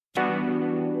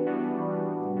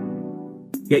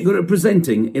Get good at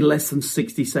presenting in less than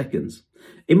 60 seconds.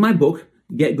 In my book,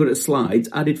 Get Good at Slides,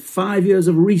 I did 5 years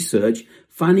of research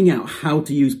finding out how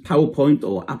to use PowerPoint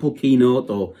or Apple Keynote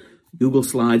or Google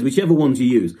Slides, whichever ones you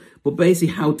use, but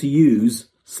basically how to use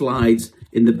slides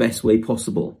in the best way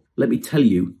possible. Let me tell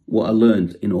you what I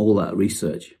learned in all that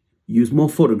research. Use more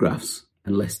photographs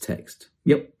and less text.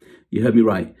 Yep, you heard me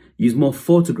right. Use more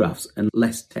photographs and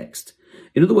less text.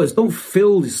 In other words, don't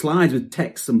fill the slides with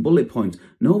text and bullet points.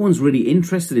 No one's really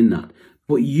interested in that.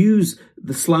 But use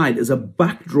the slide as a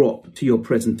backdrop to your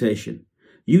presentation.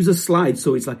 Use a slide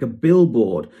so it's like a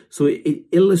billboard, so it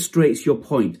illustrates your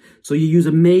point. So you use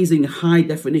amazing high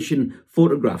definition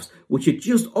photographs, which are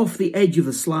just off the edge of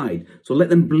the slide. So let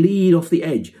them bleed off the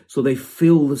edge so they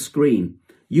fill the screen.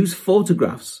 Use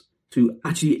photographs to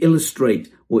actually illustrate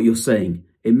what you're saying.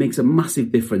 It makes a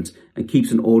massive difference and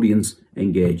keeps an audience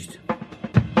engaged.